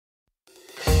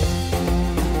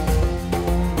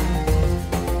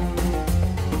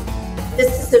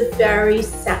It's a very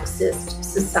sexist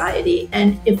society.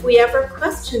 And if we ever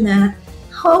question that,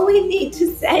 all we need to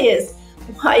say is,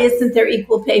 why isn't there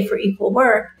equal pay for equal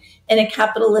work in a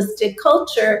capitalistic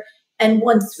culture? And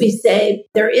once we say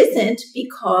there isn't,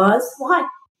 because why?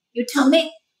 You tell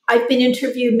me. I've been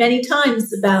interviewed many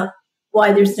times about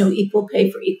why there's no equal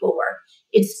pay for equal work.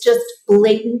 It's just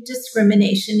blatant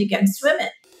discrimination against women.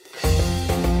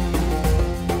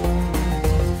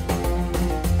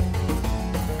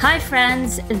 Hi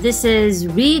friends, this is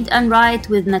Read and Write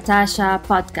with Natasha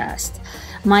podcast.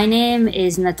 My name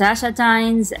is Natasha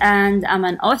Tynes and I'm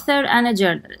an author and a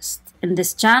journalist. In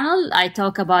this channel, I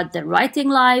talk about the writing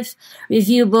life,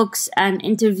 review books, and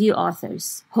interview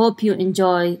authors. Hope you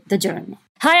enjoy the journey.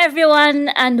 Hi everyone,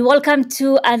 and welcome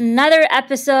to another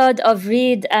episode of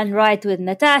Read and Write with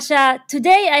Natasha.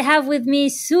 Today I have with me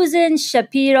Susan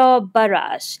Shapiro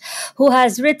Barash, who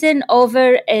has written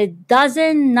over a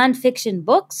dozen nonfiction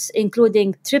books,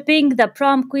 including Tripping the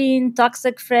Prom Queen,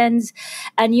 Toxic Friends,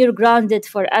 and You're Grounded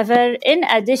Forever, in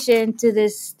addition to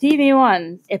this steamy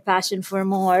one, A Passion for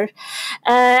More.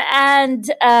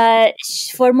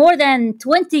 For more than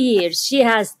 20 years, she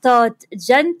has taught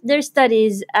gender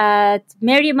studies at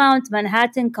Marymount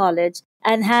Manhattan College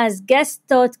and has guest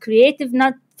taught creative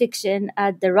nonfiction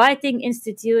at the Writing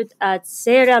Institute at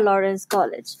Sarah Lawrence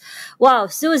College. Wow,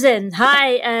 Susan,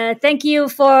 hi. Thank you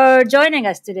for joining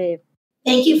us today.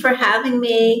 Thank you for having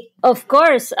me. Of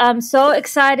course. I'm so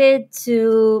excited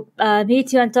to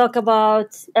meet you and talk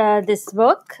about this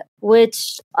book,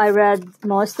 which I read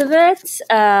most of it.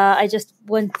 I just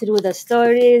went through the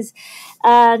stories.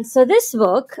 And so this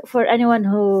book, for anyone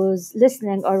who's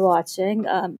listening or watching,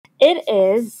 it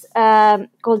is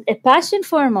called A Passion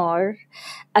for More,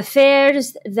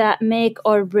 Affairs That Make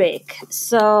or Break.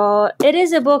 So it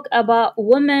is a book about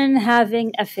women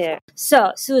having affairs.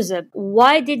 So, Susan,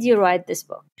 why did you write this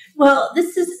book? Well,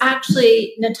 this is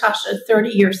actually, Natasha, a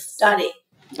 30-year study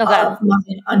of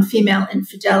mine on female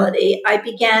infidelity. I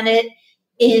began it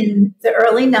in the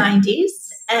early 90s,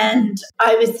 and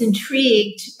I was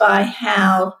intrigued by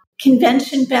how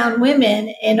convention-bound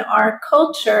women in our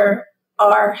culture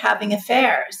are having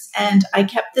affairs. And I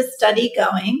kept the study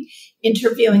going,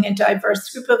 interviewing a diverse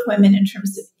group of women in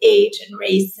terms of age and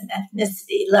race and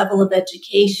ethnicity, level of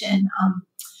education,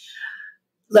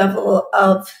 level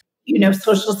of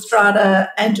social strata,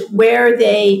 and where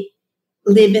they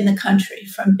live in the country,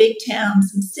 from big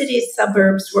towns and cities,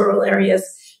 suburbs, rural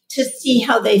areas, to see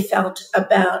how they felt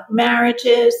about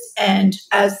marriages, and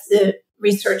as the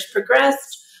research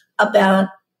progressed, about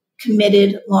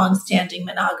committed, long-standing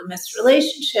monogamous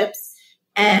relationships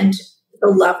and the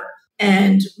lover.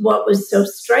 And what was so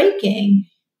striking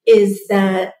is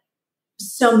that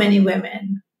so many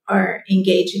women are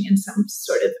engaging in some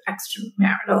sort of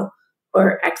extramarital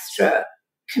or extra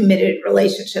committed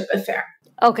relationship affair.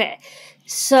 Okay.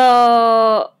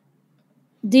 So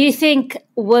do you think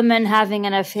women having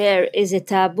an affair is a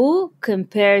taboo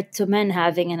compared to men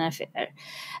having an affair?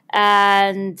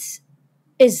 And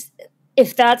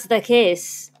if that's the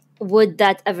case, would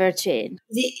that ever change?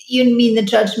 You mean the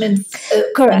judgments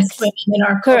against women in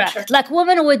our culture? Correct. Like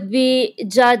women would be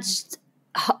judged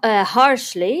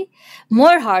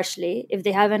more harshly if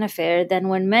they have an affair than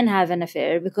when men have an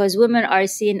affair, because women are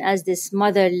seen as this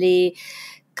motherly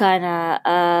kind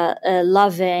of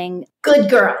loving good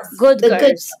girls.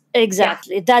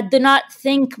 Exactly. Yeah. That do not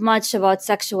think much about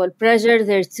sexual pleasure.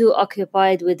 They're too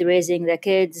occupied with raising the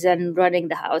kids and running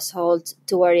the household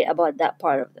to worry about that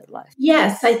part of their life.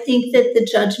 Yes, I think that the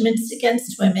judgments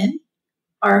against women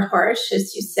are harsh,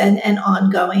 as you said, and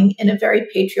ongoing in a very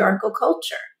patriarchal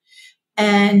culture.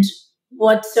 And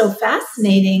what's so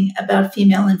fascinating about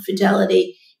female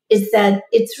infidelity is that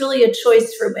it's really a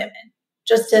choice for women,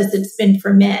 just as it's been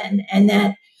for men, and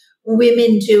that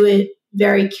women do it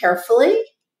very carefully.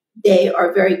 They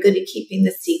are very good at keeping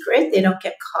the secret. They don't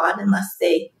get caught unless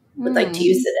they would like to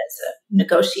use it as a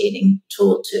negotiating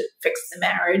tool to fix the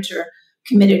marriage or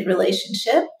committed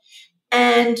relationship.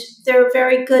 And they're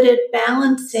very good at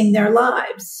balancing their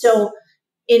lives. So,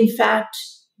 in fact,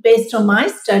 based on my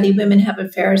study, women have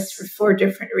affairs for 4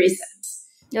 different reasons.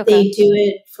 Okay. They do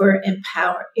it for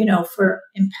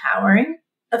empowering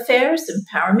affairs,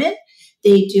 empowerment.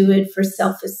 They do it for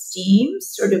self-esteem,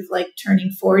 sort of like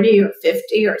turning 40 or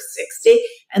 50 or 60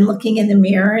 and looking in the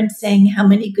mirror and saying, how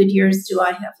many good years do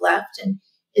I have left? And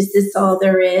is this all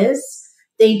there is?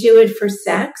 They do it for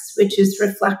sex, which is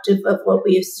reflective of what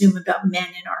we assume about men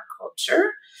in our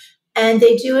culture. And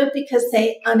they do it because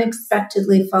they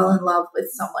unexpectedly fall in love with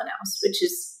someone else, which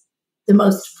is the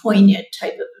most poignant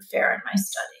type of affair in my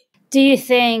study. Do you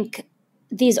think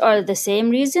these are the same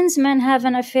reasons men have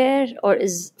an affair, or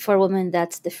is for women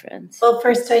that's different? Well,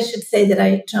 first I should say that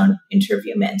I don't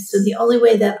interview men. So the only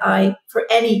way that for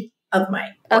any of my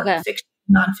work, Okay. fiction,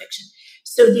 nonfiction,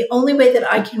 so the only way that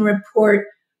I can report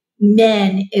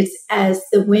men is as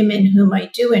the women whom I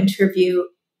do interview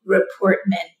report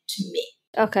men to me.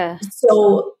 Okay.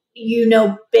 So,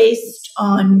 based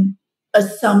on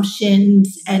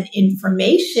assumptions and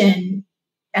information,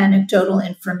 anecdotal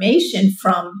information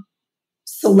from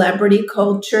celebrity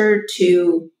culture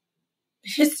to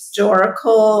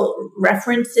historical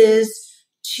references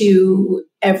to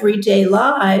everyday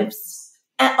lives.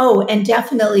 And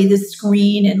definitely the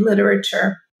screen and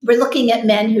literature. We're looking at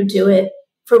men who do it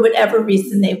for whatever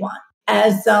reason they want.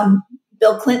 As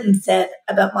Bill Clinton said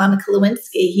about Monica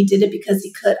Lewinsky, he did it because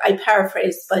he could. I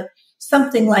paraphrase, but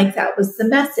something like that was the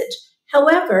message.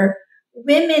 However,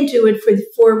 women do it for the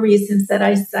 4 reasons that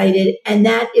I cited, and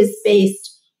that is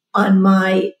based on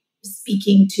my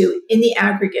speaking to, in the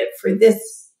aggregate for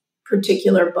this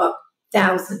particular book,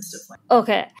 thousands of women.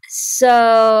 Okay.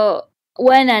 So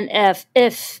when and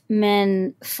if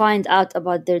men find out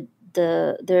about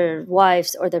their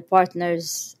wives or their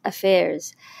partners'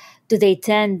 affairs, do they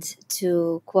tend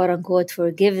to quote unquote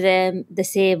forgive them the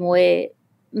same way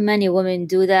many women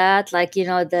do that? Like,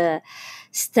 the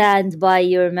Stand By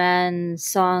Your Man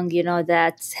song,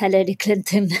 that Hillary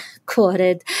Clinton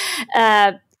quoted.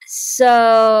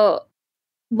 So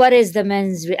what is the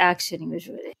men's reaction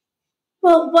usually?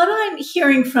 Well, what I'm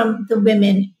hearing from the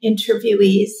women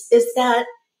interviewees is that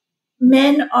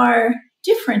men are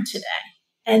different today,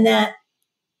 and that,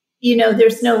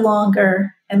 there's no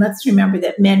longer, and let's remember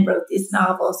that men wrote these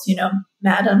novels,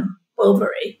 Madame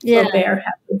Bovary, Flaubert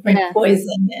had to drink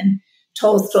poison, and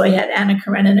Tolstoy had Anna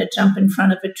Karenina jump in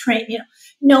front of a train.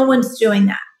 No one's doing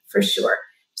that for sure.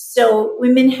 So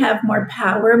women have more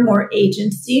power, more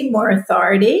agency, more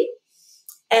authority.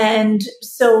 And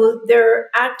so they're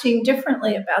acting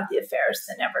differently about the affairs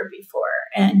than ever before.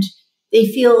 And they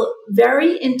feel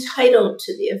very entitled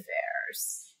to the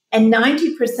affairs. And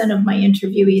 90% of my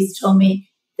interviewees told me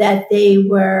that they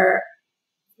were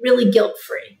really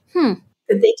guilt-free, that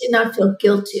they did not feel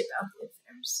guilty about the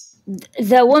affairs.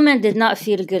 The women did not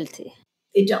feel guilty.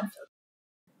 They don't feel guilty.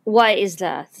 Why is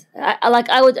that?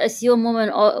 I would assume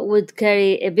women would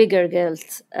carry a bigger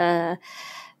guilt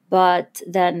but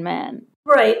than men.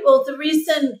 Right. Well, the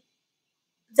reason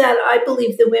that I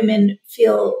believe the women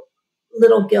feel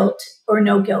little guilt or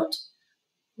no guilt,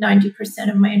 90%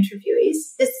 of my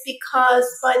interviewees, is because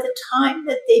by the time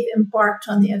that they've embarked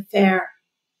on the affair,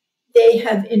 they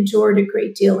have endured a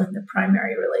great deal in the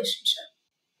primary relationship.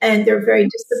 And they're very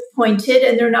disappointed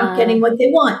and they're not getting what they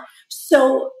want.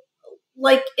 So,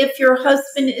 like, if your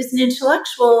husband is an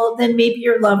intellectual, then maybe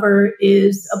your lover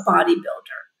is a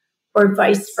bodybuilder or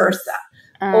vice versa.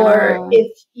 Or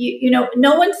if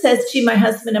no one says, gee, my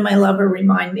husband and my lover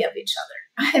remind me of each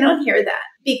other. I don't hear that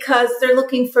because they're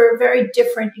looking for a very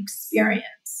different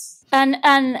experience. And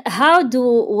how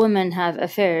do women have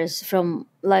affairs from,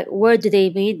 like, where do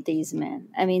they meet these men?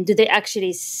 I mean, do they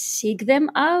actually seek them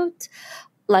out,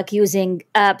 like using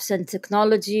apps and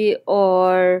technology,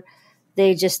 or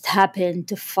they just happen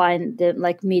to find them,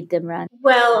 like meet them randomly?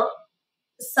 Well,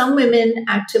 some women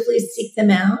actively seek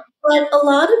them out. But a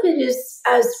lot of it is,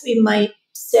 as we might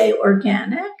say,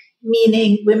 organic,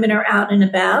 meaning women are out and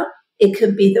about. It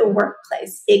could be the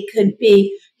workplace. It could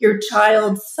be your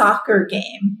child's soccer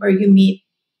game where you meet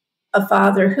a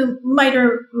father who might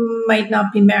or might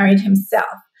not be married himself.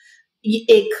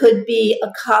 It could be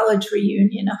a college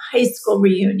reunion, a high school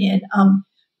reunion,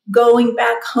 going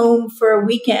back home for a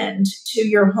weekend to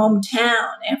your hometown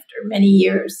after many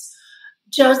years.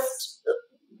 Just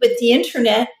with the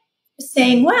internet,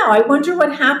 saying, wow, I wonder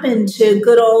what happened to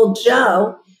good old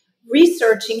Joe,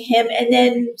 researching him and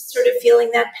then sort of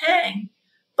feeling that pang.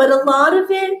 But a lot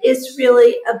of it is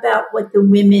really about what the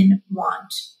women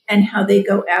want and how they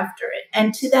go after it.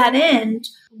 And to that end,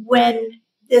 when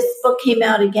this book came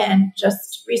out again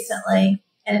just recently,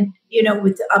 and,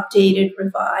 with the updated,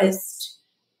 revised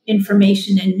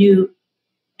information and new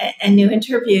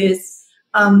interviews,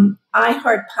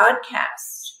 iHeart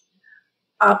Podcast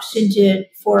optioned it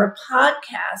for a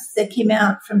podcast that came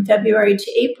out from February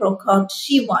to April called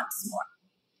She Wants More,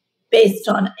 based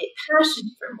on a passion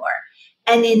for more.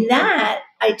 And in that,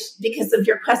 because of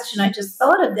your question, I just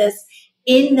thought of this.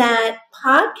 In that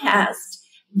podcast,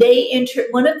 they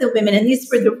one of the women, and these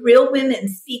were the real women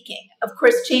speaking, of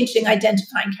course, changing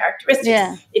identifying characteristics.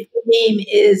 Yeah. If the name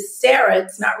is Sarah,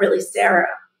 it's not really Sarah,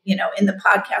 in the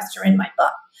podcast or in my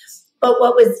book. But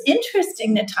what was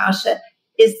interesting, Natasha,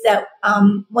 is that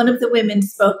one of the women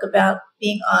spoke about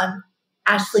being on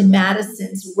Ashley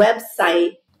Madison's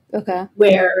website, Okay.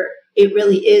 where it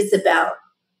really is about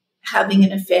having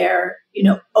an affair,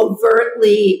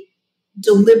 overtly,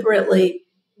 deliberately,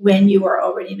 when you are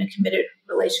already in a committed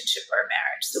relationship or a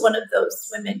marriage. So one of those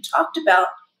women talked about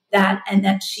that, and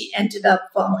that she ended up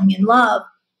falling in love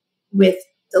with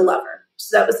the lover.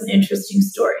 So that was an interesting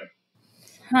story.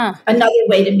 Huh. Another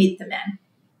way to meet the men.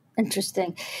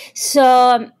 Interesting.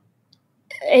 So,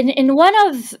 in one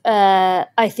of,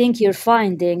 I think, your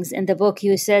findings in the book,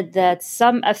 you said that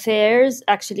some affairs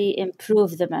actually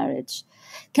improve the marriage.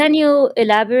 Can you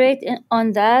elaborate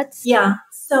on that? Yeah.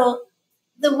 So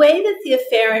the way that the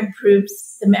affair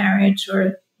improves the marriage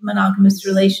or monogamous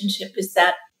relationship is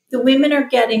that the women are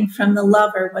getting from the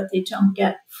lover what they don't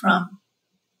get from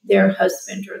their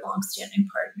husband or longstanding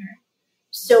partner.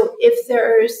 So if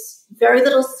there's very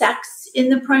little sex in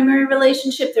the primary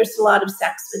relationship, there's a lot of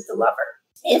sex with the lover.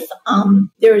 If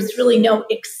there's really no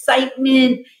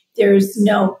excitement, there's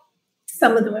no,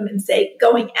 some of the women say,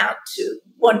 going out to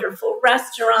wonderful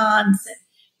restaurants and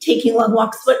taking long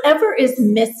walks, whatever is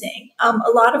missing.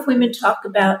 A lot of women talk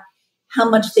about how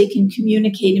much they can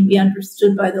communicate and be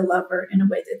understood by the lover in a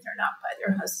way that they're not by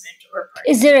their husband or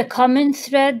partner. Is there a common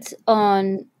thread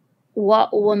on what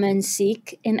women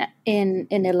seek in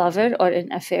a lover or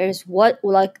in affairs? What,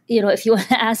 if you want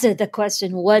to answer the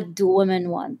question, what do women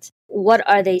want? What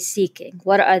are they seeking?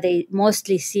 What are they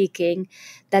mostly seeking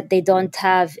that they don't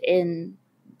have in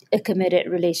a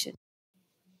committed relationship?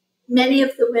 Many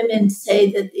of the women say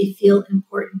that they feel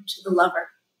important to the lover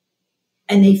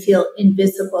and they feel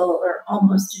invisible or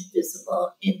almost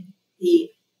invisible in the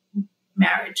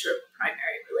marriage or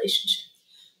primary relationship.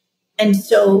 And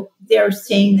so they're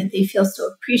saying that they feel so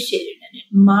appreciated and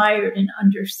admired and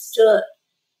understood,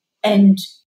 and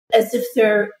as if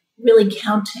they're really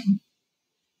counting,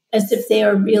 as if they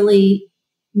are really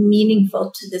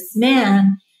meaningful to this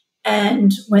man.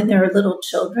 And when there are little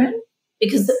children,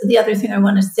 because the other thing I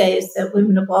want to say is that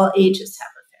women of all ages have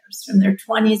affairs, from their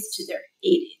 20s to their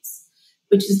 80s,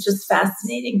 which is just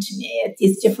fascinating to me at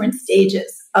these different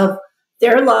stages of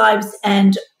their lives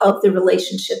and of the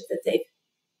relationship that they've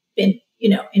been,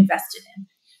 invested in.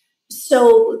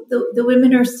 So the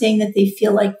women are saying that they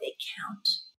feel like they count.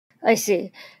 I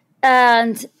see.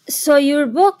 And so your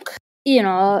book,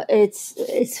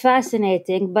 it's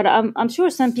fascinating, but I'm sure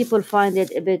some people find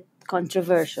it a bit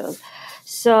controversial.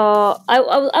 So I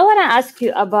want to ask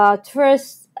you about,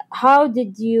 first, how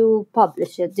did you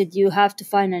publish it? Did you have to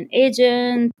find an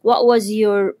agent? What was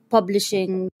your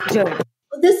publishing journey?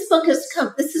 Well, this book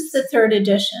this is the third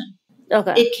edition.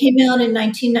 Okay. It came out in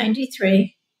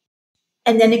 1993,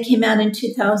 and then it came out in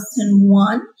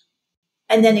 2001,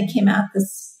 and then it came out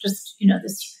this year.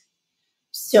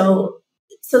 So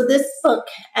this book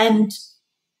and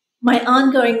my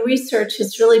ongoing research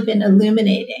has really been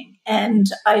illuminating, and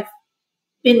I've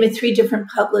been with 3 different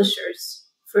publishers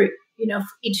for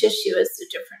each issue is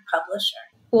a different publisher.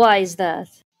 Why is that?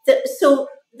 So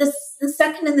the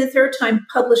second and the third time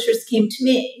publishers came to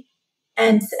me,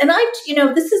 and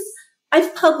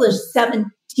I've published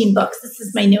 17 books. This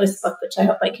is my newest book, which I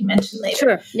hope I can mention later.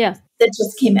 Sure, yeah. That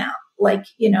just came out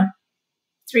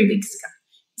 3 weeks ago.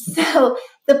 So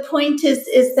the point is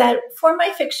that for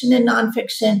my fiction and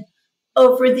nonfiction,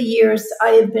 over the years, I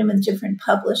have been with different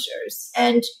publishers,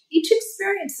 and each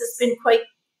experience has been quite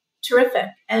terrific.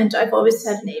 And I've always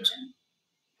had an agent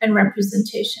and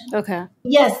representation. Okay.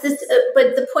 Yes,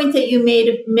 but the point that you made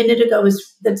a minute ago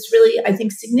that's really, I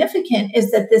think, significant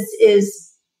is that this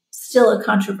is still a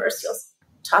controversial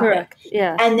topic. Correct.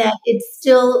 Yeah. And that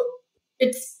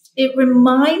it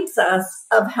reminds us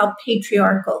of how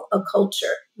patriarchal a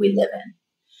culture we live in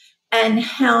and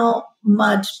how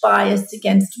much bias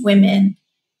against women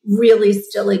really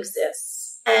still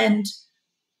exists. And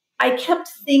I kept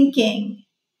thinking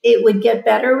it would get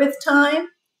better with time.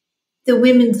 The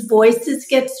women's voices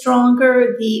get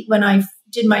stronger. When I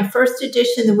did my first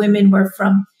edition, the women were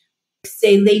from,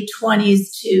 say, late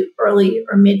 20s to early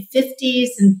or mid 50s.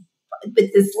 And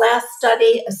with this last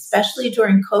study, especially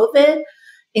during COVID,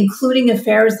 including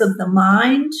affairs of the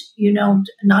mind,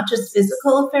 not just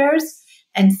physical affairs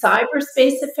and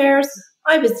cyberspace affairs,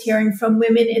 I was hearing from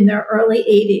women in their early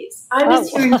 80s. I was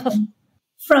hearing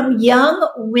from young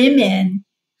women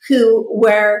who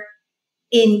were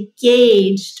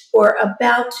engaged or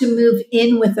about to move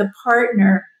in with a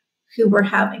partner who were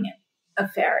having an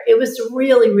affair. It was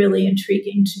really, really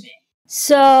intriguing to me.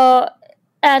 So,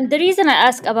 and the reason I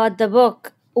ask about the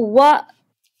book, what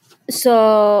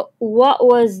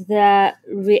was the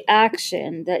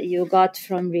reaction that you got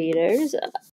from readers?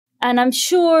 And I'm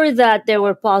sure that there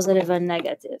were positive and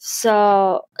negative.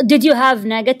 So, did you have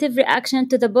negative reaction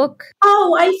to the book?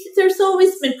 Oh, there's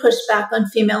always been pushback on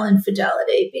female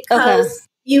infidelity because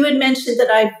you had mentioned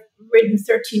that I've written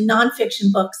 13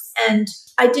 nonfiction books, and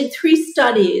I did 3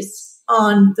 studies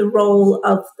on the role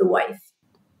of the wife.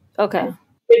 Okay. I've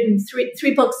written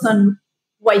three books on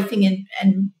wifing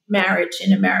and marriage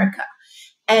in America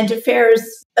and affairs,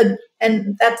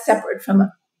 and that's separate from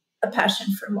a passion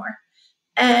for more.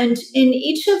 And in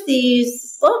each of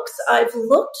these books, I've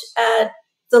looked at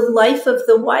the life of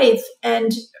the wife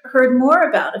and heard more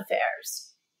about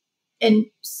affairs. And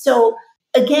so,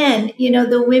 again,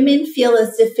 the women feel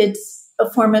as if it's a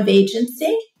form of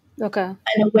agency. Okay.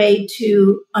 And a way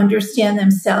to understand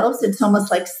themselves. It's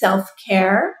almost like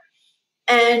self-care.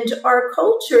 And our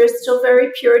culture is still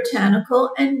very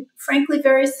puritanical and, frankly,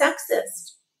 very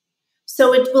sexist.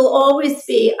 So it will always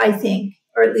be, I think,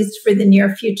 or at least for the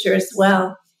near future as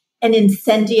well, an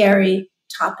incendiary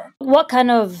topic. What kind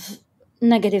of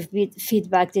negative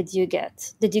feedback did you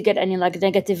get? Did you get any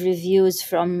negative reviews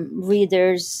from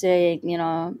readers saying,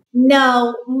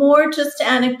 No, more just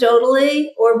anecdotally,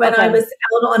 or when I was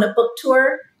out on a book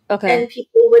tour and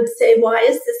people would say, why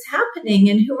is this happening?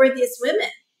 And who are these women?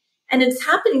 And it's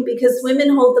happening because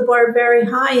women hold the bar very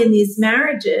high in these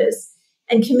marriages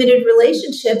and committed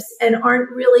relationships and aren't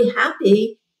really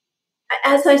happy.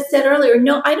 As I said earlier,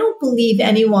 no, I don't believe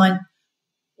anyone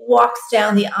walks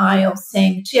down the aisle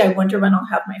saying, gee, I wonder when I'll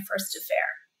have my first affair.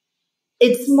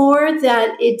 It's more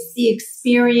that it's the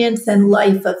experience and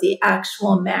life of the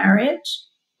actual marriage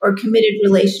or committed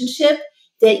relationship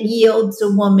that yields a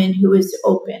woman who is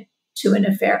open to an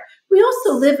affair. We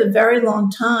also live a very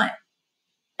long time.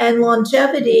 And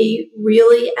longevity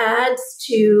really adds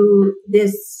to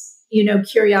this,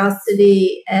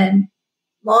 curiosity and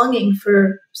longing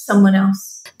for someone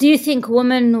else. Do you think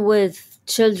women with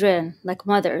children, like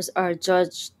mothers, are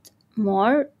judged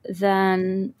more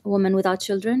than women without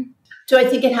children? Do I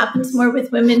think it happens more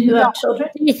with women who have children?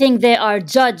 Do you think they are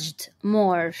judged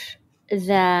more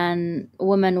than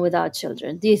women without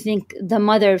children? Do you think the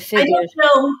mother figure... I don't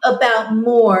know about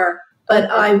more, but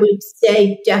I would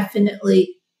say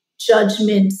definitely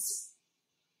judgments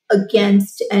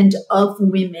against and of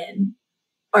women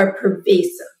are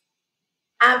pervasive.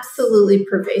 Absolutely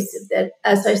pervasive. That,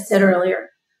 as I said earlier,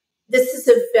 this is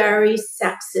a very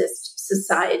sexist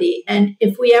society. And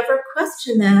if we ever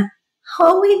question that,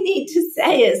 all we need to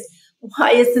say is,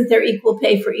 why isn't there equal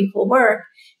pay for equal work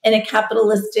in a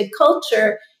capitalistic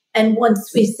culture? And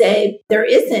once we say there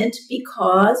isn't,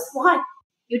 because why?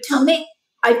 You tell me.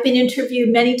 I've been interviewed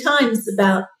many times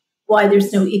about why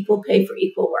there's no equal pay for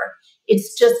equal work.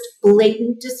 It's just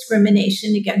blatant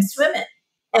discrimination against women.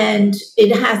 And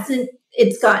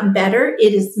it's gotten better.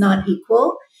 It is not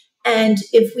equal. And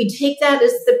if we take that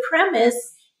as the premise,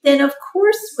 then of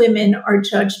course women are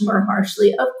judged more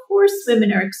harshly. Of course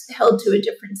women are held to a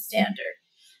different standard.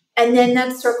 And then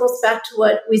that circles back to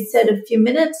what we said a few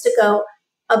minutes ago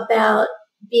about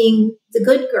being the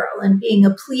good girl and being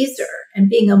a pleaser and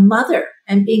being a mother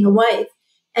and being a wife.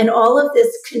 And all of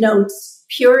this connotes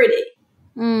purity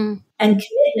and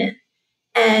commitment.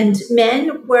 And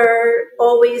men were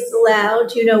always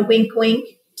allowed, wink, wink,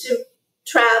 to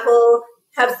travel,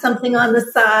 have something on the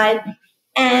side.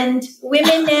 And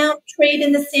women now trade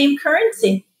in the same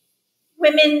currency.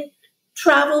 Women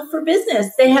travel for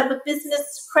business. They have a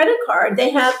business credit card. They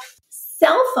have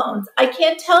cell phones. I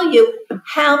can't tell you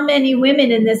how many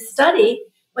women in this study,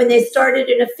 when they started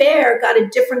an affair, got a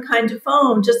different kind of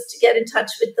phone just to get in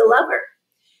touch with the lover.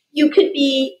 You could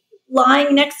be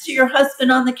lying next to your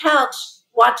husband on the couch,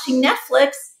 watching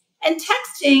Netflix and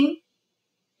texting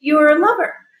your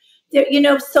lover.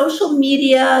 Social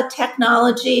media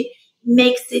technology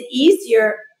makes it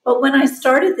easier. But when I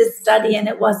started this study and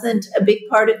it wasn't a big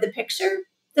part of the picture,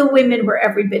 the women were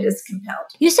every bit as compelled.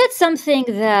 You said something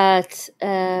that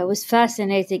was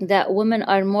fascinating, that women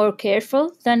are more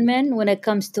careful than men when it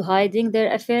comes to hiding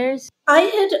their affairs. I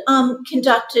had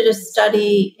conducted a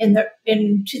study in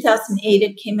 2008.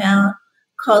 It came out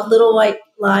called Little White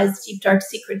Lies, Deep Dark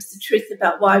Secrets, The Truth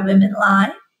About Why Women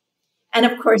Lie. And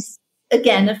of course,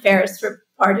 again, affairs were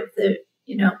part of the,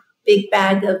 big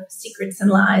bag of secrets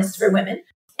and lies for women.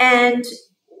 And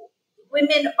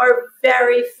women are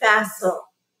very facile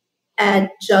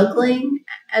at juggling,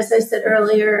 as I said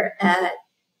earlier, at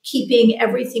keeping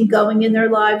everything going in their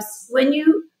lives. When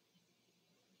you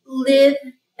live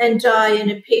and die in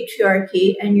a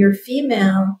patriarchy and you're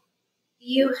female,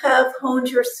 you have honed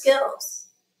your skills.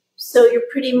 So you're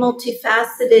pretty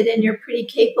multifaceted and you're pretty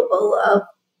capable of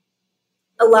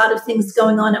a lot of things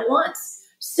going on at once.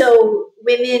 So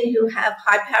women who have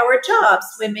high-powered jobs,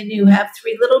 women who have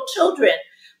 3 little children,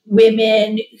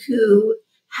 women who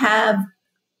have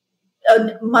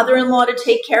a mother-in-law to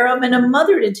take care of and a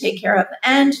mother to take care of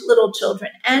and little children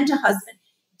and a husband.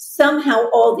 Somehow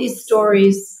all these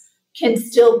stories can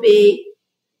still be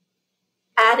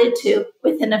added to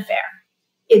with an affair.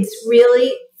 It's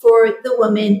really, for the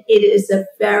woman, it is a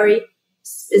very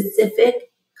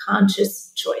specific,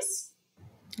 conscious choice.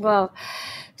 Wow.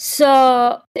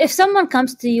 So if someone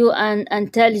comes to you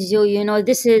and tells you,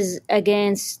 this is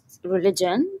against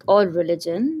religion, all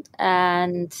religion,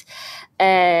 and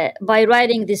by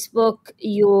writing this book,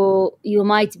 you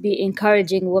might be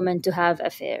encouraging women to have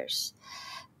affairs,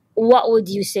 what would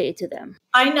you say to them?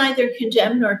 I neither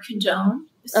condemn nor condone.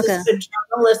 This is a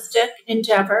journalistic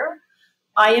endeavor.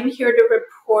 I am here to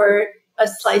report a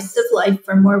slice of life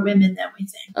for more women than we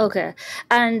think. Okay.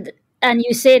 And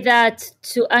you say that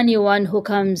to anyone who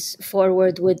comes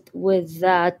forward with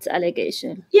that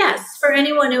allegation? Yes. For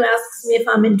anyone who asks me if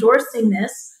I'm endorsing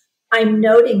this, I'm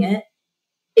noting it.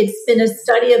 It's been a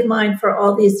study of mine for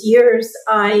all these years.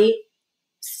 I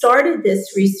started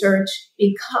this research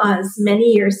because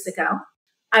many years ago,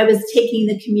 I was taking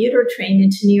the commuter train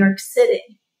into New York City.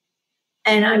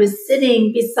 And I was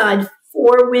sitting beside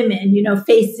 4 women,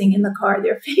 facing in the car.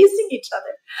 They're facing each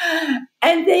other.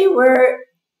 And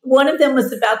one of them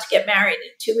was about to get married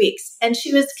in 2 weeks. And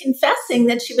she was confessing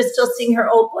that she was still seeing her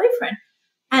old boyfriend.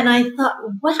 And I thought,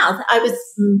 wow, I was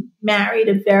married,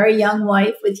 a very young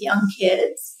wife with young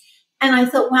kids. And I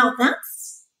thought, wow,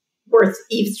 that's worth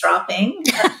eavesdropping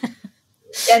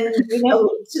and,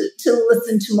 to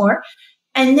listen to more.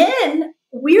 And then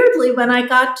weirdly, when I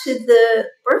got to the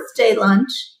birthday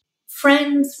lunch,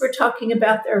 friends were talking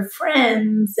about their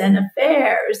friends and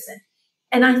affairs.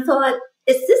 And I thought,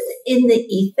 is this in the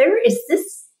ether? Is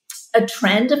this a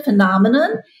trend, a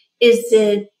phenomenon? Is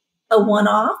it a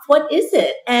one-off? What is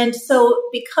it? And so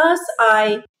because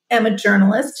I am a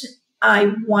journalist,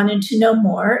 I wanted to know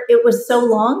more. It was so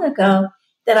long ago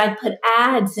that I put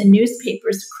ads in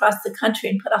newspapers across the country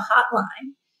and put a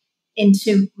hotline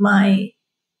into my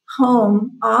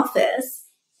home office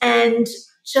and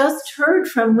just heard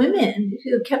from women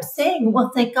who kept saying,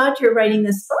 well, thank God you're writing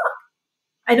this book.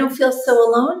 I don't feel so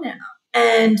alone now.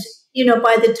 And,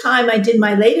 by the time I did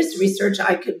my latest research,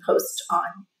 I could post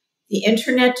on the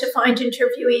internet to find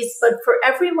interviewees. But for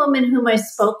every woman whom I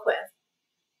spoke with,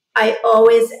 I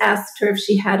always asked her if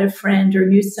she had a friend or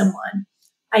knew someone.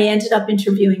 I ended up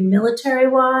interviewing military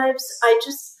wives. I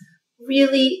just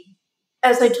really,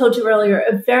 as I told you earlier,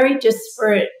 a very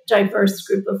disparate, diverse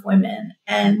group of women.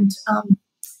 And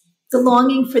the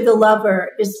longing for the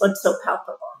lover is what's so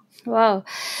palpable. Wow.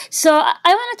 So I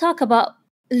want to talk about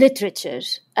literature.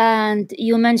 And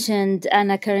you mentioned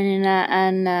Anna Karenina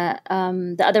and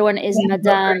the other one is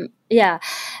Madame. Yeah.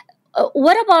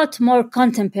 What about more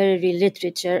contemporary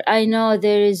literature? I know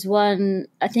there is one,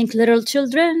 I think, Little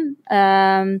Children.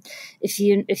 If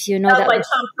you know that. By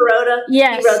Tom Perrotta.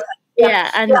 Yes. He wrote that.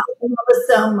 Yeah, and it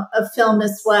was a film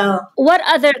as well. What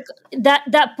other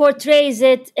that portrays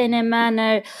it in a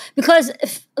manner? Because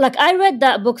I read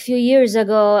that book a few years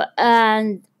ago,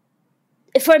 and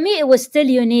for me it was still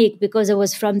unique because it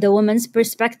was from the woman's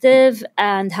perspective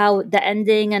and how the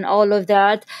ending and all of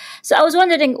that. So I was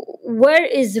wondering, where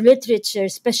is literature,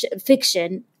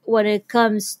 fiction, when it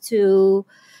comes to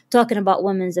talking about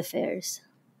women's affairs?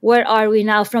 Where are we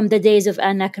now from the days of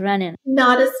Anna Karenina?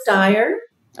 Not as dire.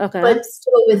 Okay. But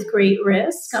still with great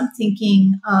risk. I'm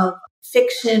thinking of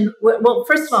fiction. Well,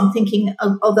 first of all, I'm thinking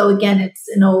of, although again, it's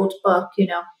an old book,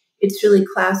 it's really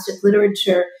classic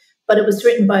literature, but it was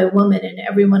written by a woman, and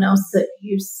everyone else that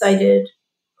you cited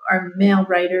are male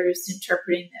writers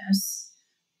interpreting this.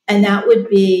 And that would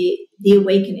be The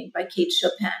Awakening by Kate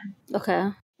Chopin.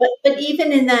 Okay. But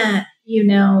even in that,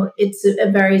 it's a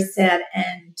very sad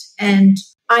end. And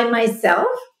I myself,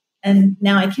 and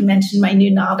now I can mention my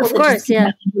new novel. Of course,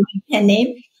 yeah. Pen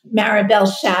name,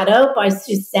 Maribel's Shadow by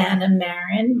Susanna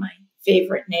Marin, my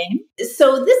favorite name.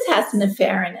 So this has an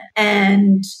affair in it.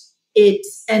 And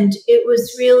it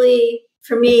was really,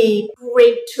 for me,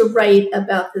 great to write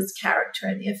about this character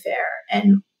in the affair.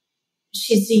 And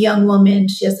she's a young woman.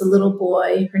 She has a little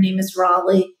boy. Her name is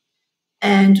Raleigh.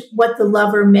 And what the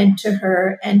lover meant to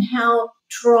her and how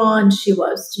drawn she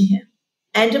was to him.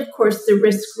 And of course, the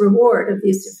risk-reward of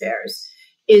these affairs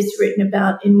is written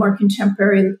about in more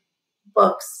contemporary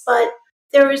books. But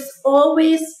there is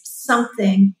always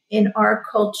something in our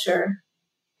culture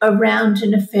around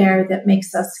an affair that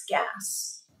makes us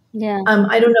gasp. Yeah.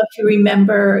 I don't know if you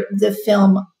remember the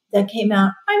film that came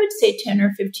out, I would say 10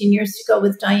 or 15 years ago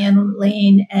with Diane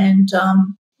Lane and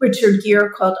Richard Gere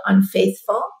called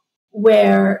Unfaithful,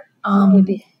 where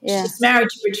Maybe, yeah. she's married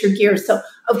to Richard Gere. So,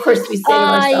 of course, we say to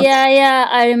ourselves, yeah,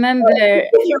 I remember.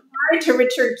 if you're married to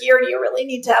Richard Gere, you really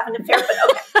need to have an affair, but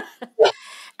okay.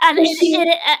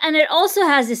 And it also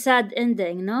has a sad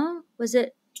ending, no? Was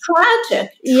it?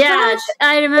 Tragic. Yeah,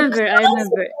 I remember. Of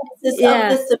Yeah.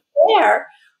 this affair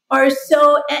are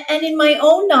so, and in my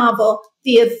own novel,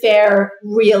 the affair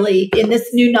really, in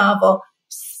this new novel,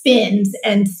 spins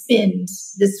and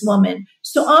spins this woman.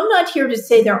 So I'm not here to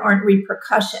say there aren't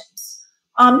repercussions.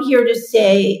 I'm here to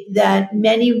say that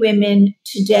many women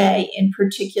today, in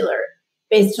particular,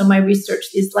 based on my research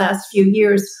these last few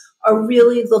years, are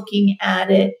really looking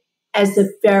at it as a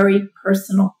very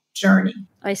personal journey.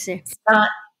 I see.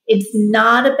 It's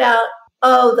not about,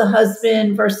 oh, the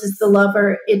husband versus the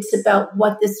lover. It's about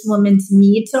what this woman's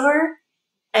needs are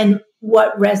and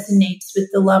what resonates with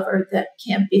the lover that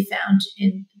can't be found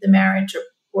in the marriage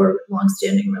or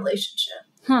long-standing relationship.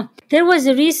 There was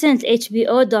a recent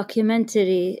HBO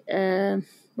documentary.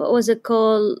 What was it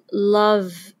called?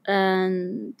 Love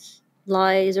and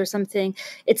Lies or something.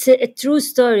 It's a true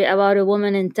story about a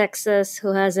woman in Texas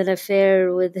who has an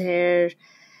affair with her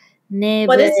neighbor.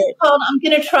 What is it called? I'm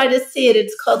going to try to see it.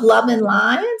 It's called Love and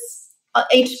Lies.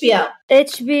 HBO.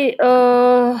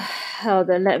 Hold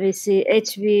on, let me see.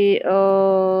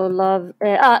 HBO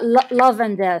Love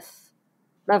and Death.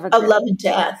 Love and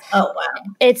Death. Oh wow!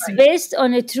 It's based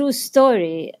on a true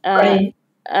story, right?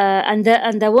 And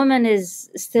the woman is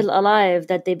still alive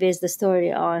that they base the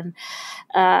story on,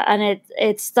 and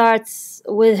it starts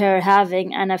with her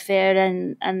having an affair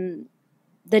and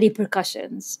the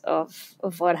repercussions of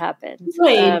what happened.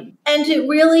 Right. And it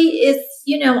really is,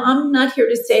 I'm not here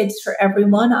to say it's for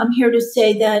everyone. I'm here to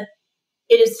say that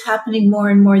it is happening more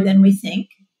and more than we think.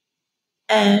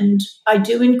 And I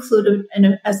do include,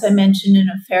 as I mentioned, an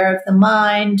affair of the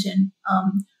mind and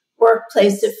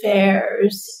workplace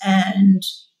affairs and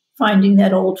finding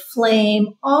that old flame,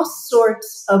 all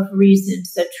sorts of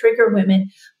reasons that trigger women.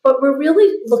 But we're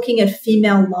really looking at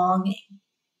female longing.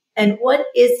 And what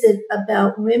is it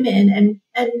about women?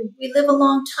 And we live a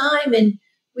long time and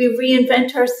we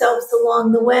reinvent ourselves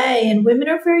along the way. And women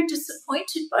are very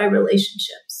disappointed by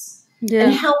relationships. Yeah.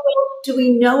 And how well do we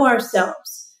know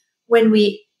ourselves when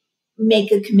we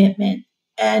make a commitment?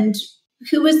 And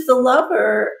who is the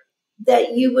lover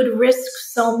that you would risk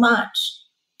so much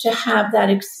to have that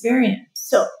experience?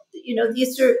 So,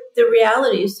 these are the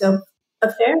realities of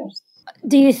affairs.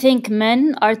 Do you think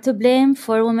men are to blame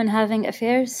for women having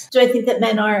affairs? Do I think that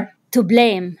men are to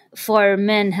blame for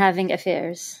men having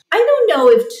affairs? I don't know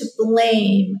if to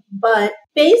blame, but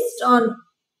based on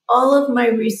all of my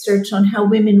research on how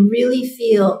women really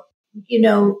feel,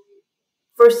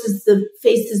 versus the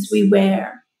faces we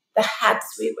wear, the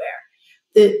hats we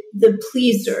wear, the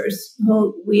pleasers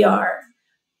who we are,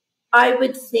 I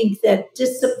would think that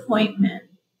disappointment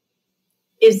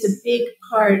is a big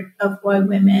part of why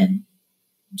women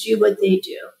do what they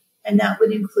do. And that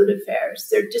would include affairs.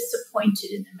 They're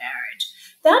disappointed in the marriage.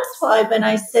 That's why when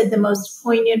I said the most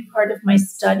poignant part of my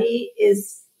study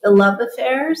is the love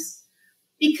affairs,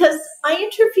 because I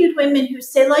interviewed women who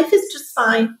say life is just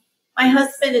fine. My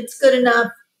husband, it's good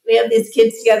enough. We have these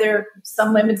kids together.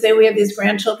 Some women say we have these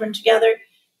grandchildren together.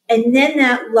 And then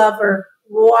that lover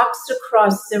walks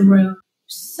across the room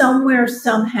somewhere,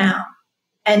 somehow,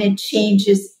 and it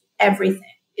changes everything.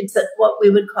 It's what we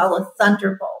would call a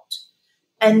thunderbolt.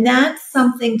 And that's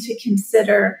something to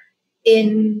consider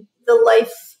in the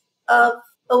life of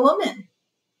a woman,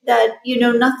 that,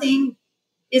 nothing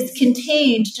is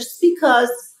contained. Just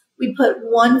because we put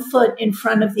one foot in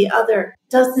front of the other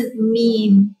doesn't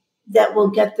mean that we'll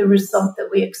get the result that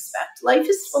we expect. Life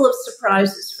is full of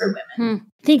surprises for women.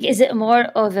 I think, is it more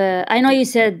of I know you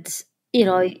said,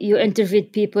 you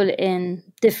interviewed people in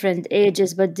different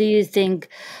ages, but do you think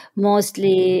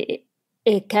mostly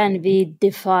it can be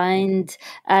defined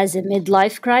as a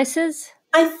midlife crisis?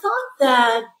 I thought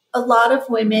that a lot of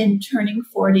women turning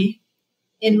 40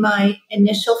 in my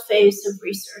initial phase of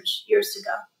research years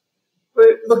ago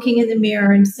were looking in the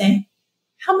mirror and saying,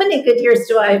 how many good years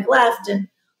do I have left? And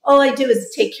all I do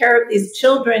is take care of these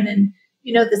children. And,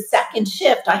 the second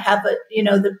shift, I have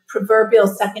the proverbial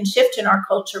second shift in our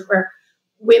culture where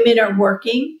women are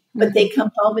working, but they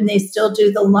come home and they still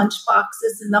do the lunch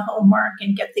boxes and the homework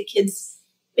and get the kids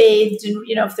bathed and,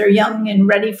 if they're young and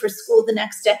ready for school the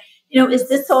next day. Is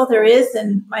this all there is?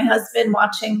 And my husband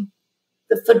watching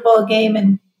the football game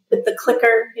and with the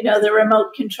clicker, the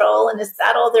remote control, and is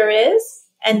that all there is?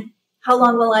 And how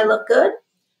long will I look good?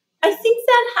 I think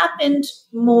that happened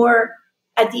more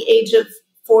at the age of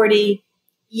 40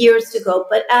 years ago.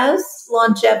 But as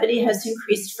longevity has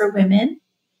increased for women,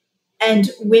 And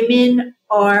women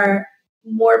are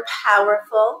more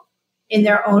powerful in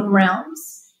their own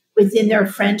realms, within their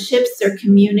friendships, their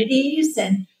communities.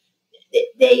 And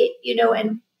they,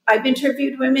 and I've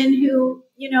interviewed women who,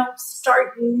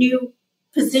 start new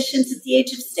positions at the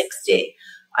age of 60.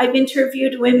 I've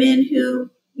interviewed women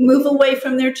who move away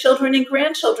from their children and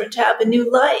grandchildren to have a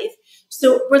new life.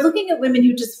 So we're looking at women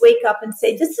who just wake up and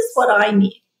say, this is what I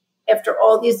need after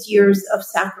all these years of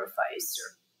sacrifice.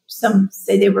 Or some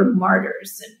say they were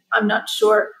martyrs. And I'm not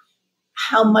sure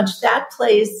how much that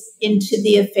plays into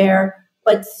the affair,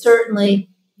 but certainly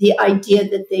the idea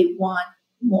that they want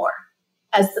more.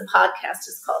 As the podcast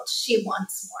is called, She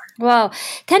Wants More. Wow.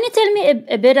 Can you tell me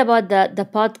a bit about the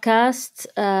podcast?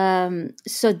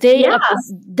 So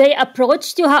they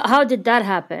approached you. How did that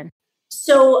happen?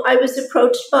 So I was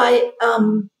approached by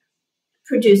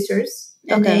producers,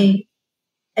 and they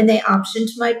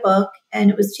optioned my book, and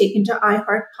it was taken to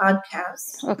iHeart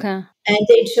Podcast. Okay. And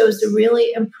they chose a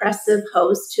really impressive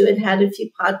host who had a few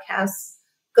podcasts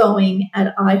going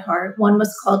at iHeart. One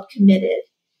was called Committed.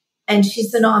 And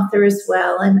she's an author as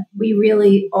well. And we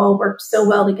really all worked so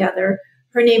well together.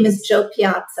 Her name is Jo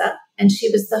Piazza, and she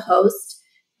was the host.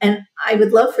 And I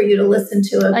would love for you to listen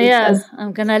to it. Because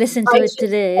I'm going to listen to it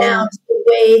today. I found the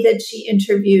way that she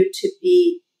interviewed to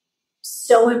be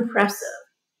so impressive.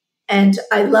 And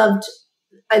I loved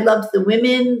the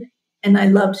women, and I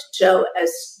loved Jo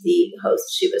as the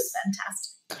host. She was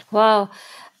fantastic. Wow.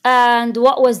 And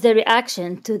what was the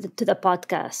reaction to the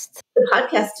podcast? The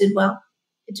podcast did well.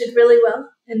 It did really well.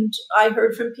 And I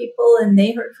heard from people, and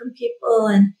they heard from people,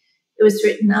 and it was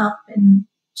written up, and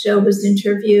Jo was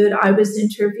interviewed. I was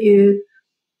interviewed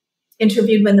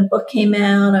when the book came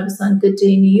out. I was on Good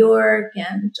Day New York,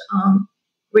 and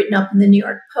written up in the New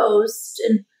York Post,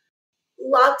 and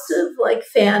lots of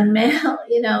fan mail,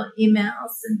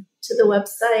 emails and to the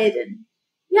website, and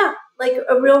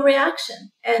a real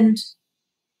reaction, and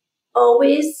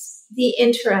always the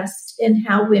interest in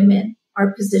how women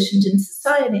are positioned in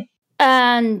society.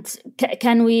 And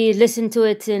can we listen to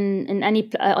it in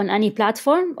on any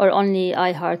platform, or only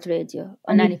iHeartRadio?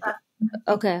 On any platform.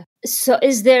 Okay. So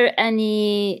is there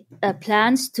any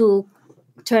plans to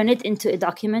turn it into a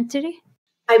documentary?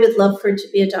 I would love for it to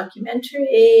be a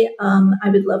documentary. I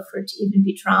would love for it to even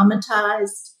be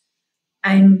dramatized.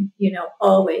 I'm,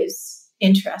 always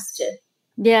interested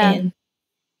in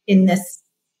this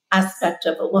aspect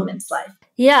of a woman's life.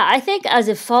 Yeah, I think as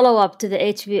a follow-up to the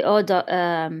HBO,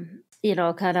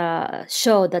 kind of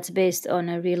show that's based on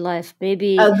a real life,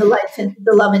 maybe the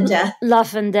Love and Death.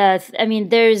 Love and Death. I mean,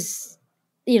 there's,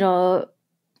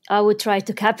 I would try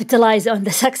to capitalize on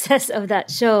the success of that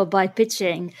show by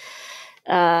pitching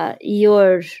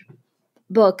your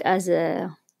book as a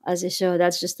show.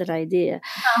 That's just an idea.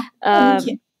 Thank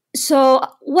you. So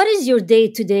what is your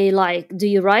day-to-day like? Do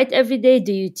you write every day?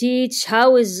 Do you teach?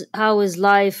 How is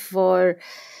life for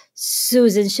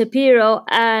Susan Shapiro?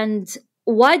 And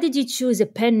why did you choose a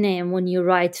pen name when you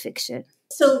write fiction?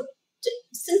 So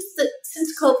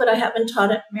since COVID, I haven't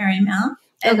taught at Marymount.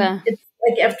 And it's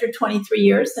after 23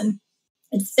 years, and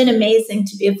it's been amazing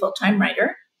to be a full-time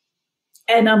writer.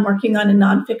 And I'm working on a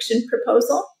nonfiction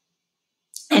proposal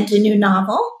and a new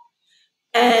novel.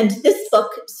 And this book,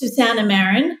 Susanna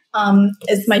Marin,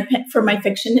 is for my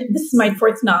fiction. This is my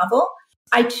fourth novel.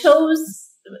 I chose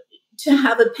to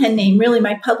have a pen name. Really,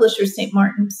 my publisher, St.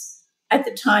 Martin's, at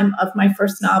the time of my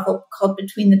first novel called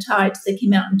Between the Tides, that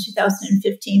came out in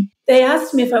 2015. They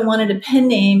asked me if I wanted a pen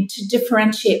name to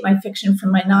differentiate my fiction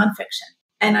from my nonfiction.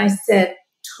 And I said,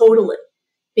 totally.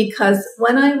 Because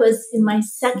when I was in my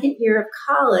second year of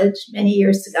college many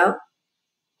years ago,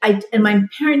 and my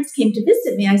parents came to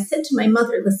visit me, I said to my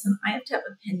mother, listen, I have to have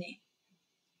a pen name.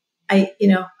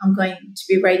 I'm going to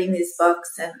be writing these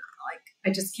books, and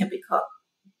I just can't be called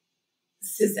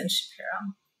Susan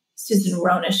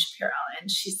Rona Shapiro. And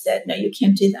she said, no, you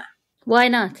can't do that. Why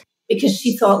not? Because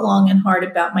she thought long and hard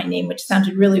about my name, which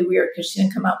sounded really weird because she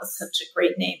didn't come up with such a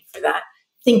great name for that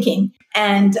thinking.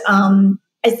 And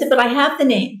I said, but I have the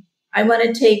name. I want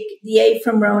to take the A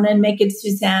from Rona and make it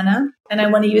Susanna. And I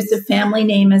want to use a family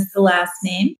name as the last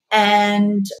name.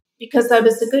 And because I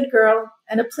was a good girl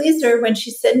and a pleaser, when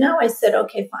she said no, I said,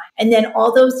 okay, fine. And then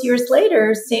all those years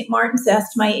later, St. Martin's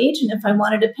asked my agent if I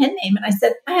wanted a pen name. And I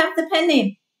said, I have the pen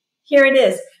name. Here it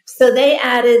is. So they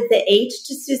added the H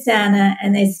to Susanna,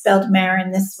 and they spelled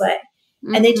Marin this way.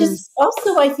 Mm-hmm. And they just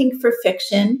also, I think for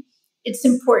fiction, it's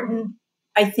important,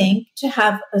 I think, to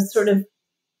have a sort of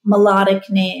melodic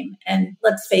name. And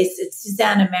let's face it,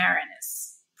 Susanna Marin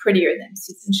is prettier than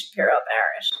Susan Shapiro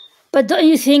Barash. But don't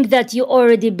you think that you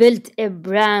already built a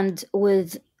brand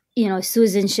with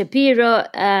Susan Shapiro,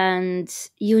 and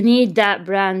you need that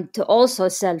brand to also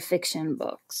sell fiction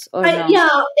books, or no?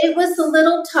 Yeah, it was a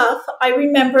little tough. I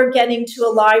remember getting to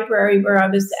a library where I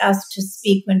was asked to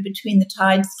speak when Between the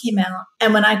Tides came out.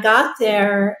 And when I got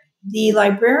there, the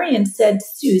librarian said,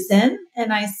 Susan?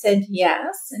 And I said,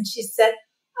 yes. And she said,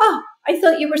 oh, I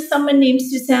thought you were someone named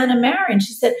Susanna Marin.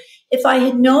 She said, if I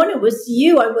had known it was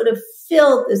you, I would have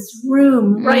filled this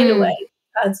room right away.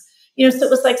 Because, so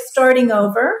it was like starting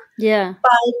over. Yeah.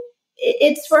 But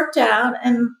it's worked out,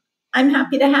 and I'm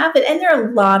happy to have it. And there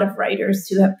are a lot of writers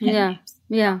who have pen names.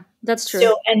 Yeah, that's true.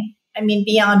 So, and I mean,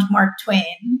 beyond Mark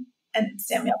Twain and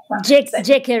Samuel Clemens.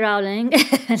 J.K. Rowling.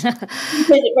 Right,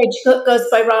 she goes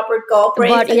by Robert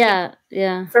Galbraith. But,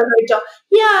 yeah. For her dog.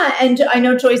 Yeah, and I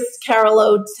know Joyce Carol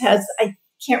Oates has, I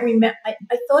can't remember, I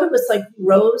thought it was like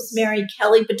Rosemary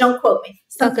Kelly, but don't quote me.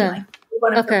 Something like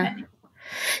one of her pen names.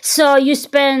 So you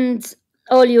spend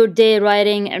all your day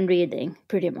writing and reading,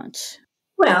 pretty much.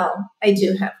 Well, I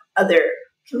do have other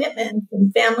commitments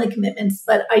and family commitments,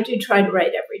 but I do try to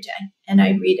write every day, and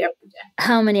I read every day.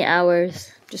 How many hours?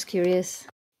 Just curious.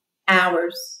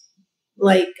 Hours.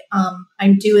 Like,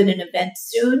 I'm doing an event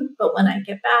soon, but when I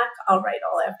get back, I'll write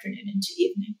all afternoon into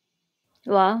evening.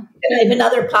 Wow. And I have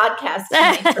another podcast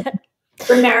to make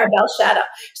for Maribel Shadow.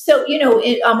 So,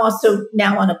 I'm also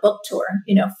now on a book tour,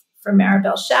 for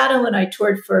Maribel Shadow, and I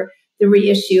toured for the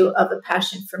reissue of A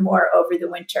Passion for More over the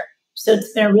winter. So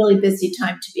it's been a really busy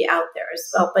time to be out there as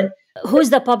well. But who's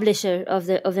the publisher of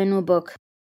the new book?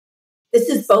 This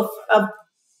is both of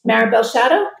Maribel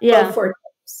Shadow. Yeah.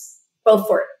 Both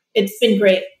for it. It's been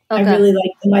great. Okay. I really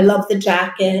like them. I love the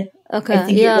jacket. Okay. I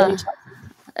think really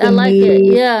I like it.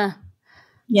 Yeah.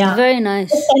 Yeah. Very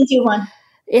nice. I'll send you one.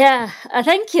 Yeah.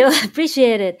 Thank you.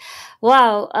 Appreciate it.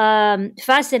 Wow.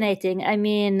 Fascinating. I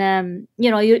mean,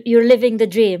 you're living the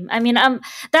dream. I mean,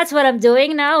 that's what I'm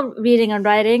doing now, reading and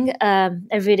writing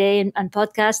every day and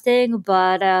podcasting,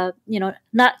 but,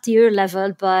 not to your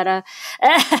level, but,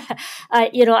 I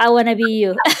want to be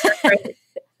you.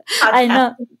 I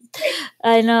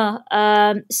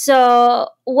know. So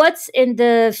what's in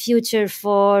the future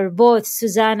for both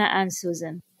Susanna and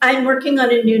Susan? I'm working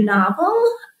on a new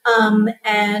novel.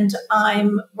 And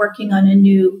I'm working on a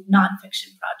new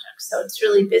nonfiction project. So it's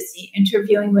really busy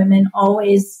interviewing women,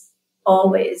 always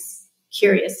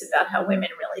curious about how women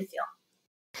really feel.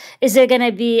 Is there going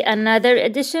to be another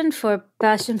edition for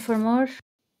Passion for More?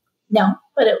 No,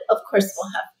 but of course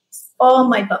we'll have all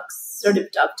my books sort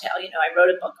of dovetail. I wrote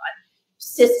a book on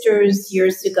sisters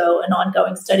years ago, an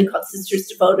ongoing study called Sisters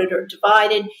Devoted or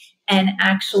Divided. And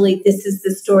actually, this is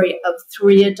the story of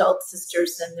 3 adult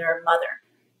sisters and their mother.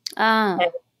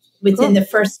 And within the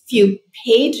first few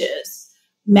pages,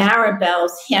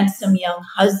 Maribel's handsome young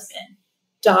husband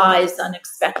dies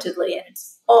unexpectedly, and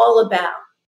it's all about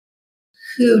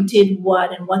who did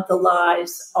what and what the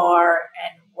lies are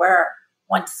and where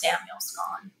once Samuel's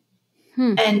gone.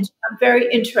 And I'm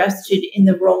very interested in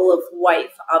the role of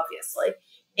wife, obviously,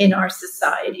 in our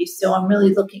society. So I'm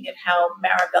really looking at how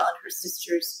Maribel and her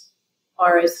sisters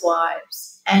are as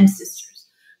wives and sisters.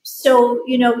 So,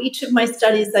 each of my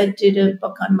studies, I did a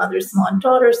book on mothers-in-law and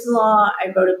daughters-in-law.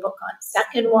 I wrote a book on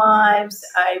second wives.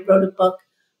 I wrote a book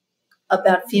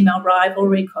about female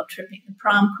rivalry called Tripping the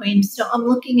Prom Queen. So I'm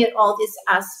looking at all these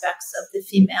aspects of the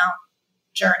female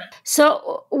journey.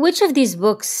 So which of these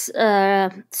books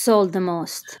sold the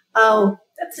most? Oh,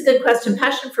 that's a good question.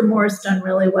 Passion for More has done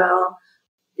really well.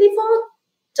 They've all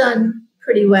done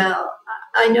pretty well.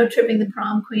 I know Tripping the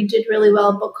Prom Queen did really well.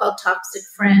 A book called Toxic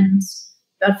Friends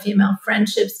about female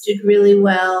friendships did really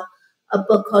well. A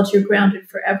book called You're Grounded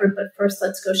Forever, But First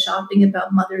Let's Go Shopping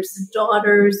about mothers and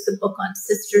daughters. The book on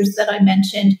sisters that I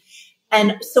mentioned.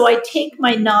 And so I take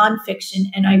my nonfiction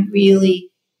and I really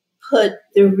put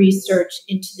the research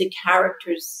into the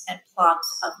characters and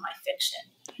plots of my fiction.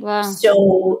 Wow.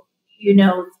 So,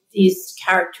 these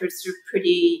characters are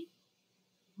pretty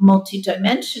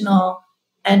multidimensional,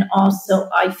 and also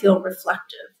I feel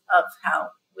reflective of how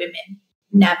women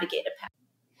navigate a path.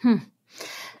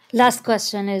 Last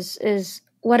question is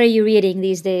what are you reading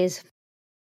these days?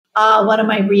 What am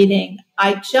I reading?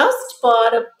 I just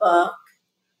bought a book.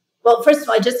 Well, first of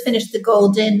all, I just finished The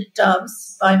Golden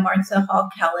Doves by Martha Hall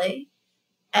Kelly.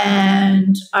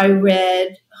 And I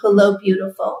read Hello,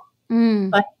 Beautiful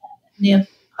by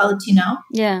Neapolitano.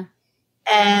 Yeah.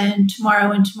 And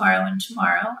Tomorrow and Tomorrow and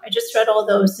Tomorrow. I just read all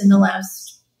those in the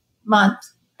last month.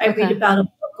 I read about a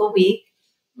book a week.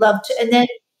 And then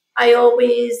I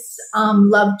always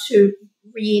love to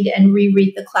read and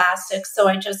reread the classics. So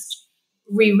I just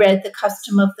reread The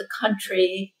Custom of the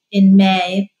Country in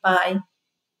May by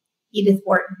Edith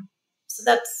Wharton. So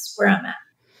that's where I'm at.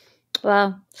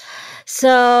 Wow.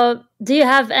 So, do you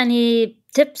have any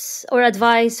tips or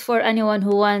advice for anyone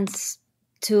who wants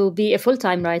to be a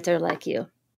full-time writer like you?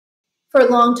 For a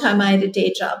long time, I had a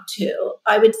day job too.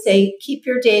 I would say keep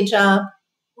your day job,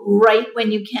 write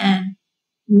when you can,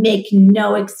 make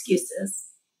no excuses.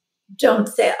 Don't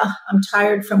say, oh, I'm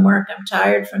tired from work. I'm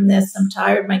tired from this. I'm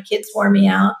tired. My kids wear me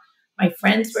out. My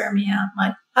friends wear me out.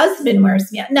 My husband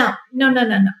wears me out. No, no, no,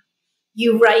 no, no.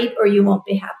 You write or you won't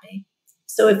be happy.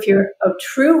 So if you're a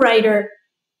true writer,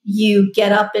 you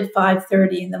get up at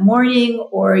 5:30 in the morning,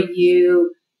 or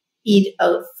you eat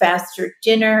a faster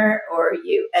dinner, or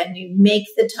you make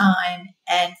the time,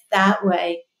 and that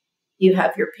way you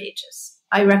have your pages.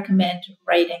 I recommend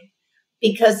writing,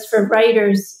 because for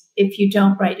writers, if you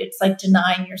don't write, it's like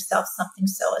denying yourself something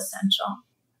so essential.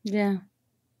 Yeah.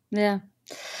 Yeah.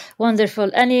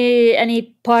 Wonderful.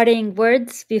 Any parting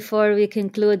words before we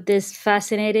conclude this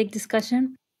fascinating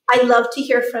discussion? I love to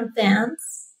hear from fans.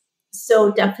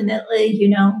 So definitely,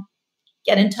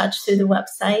 get in touch through the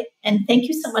website. And thank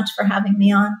you so much for having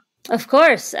me on. Of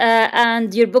course.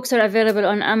 And your books are available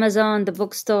on Amazon, the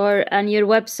bookstore, and your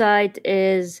website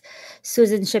is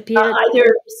Susan Shapiro.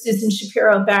 Either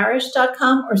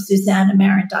SusanShapiroBarash.com or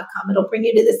SusannaMarin.com. It'll bring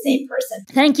you to the same person.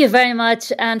 Thank you very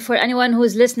much. And for anyone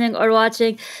who's listening or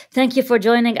watching, thank you for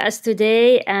joining us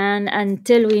today. And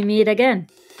until we meet again.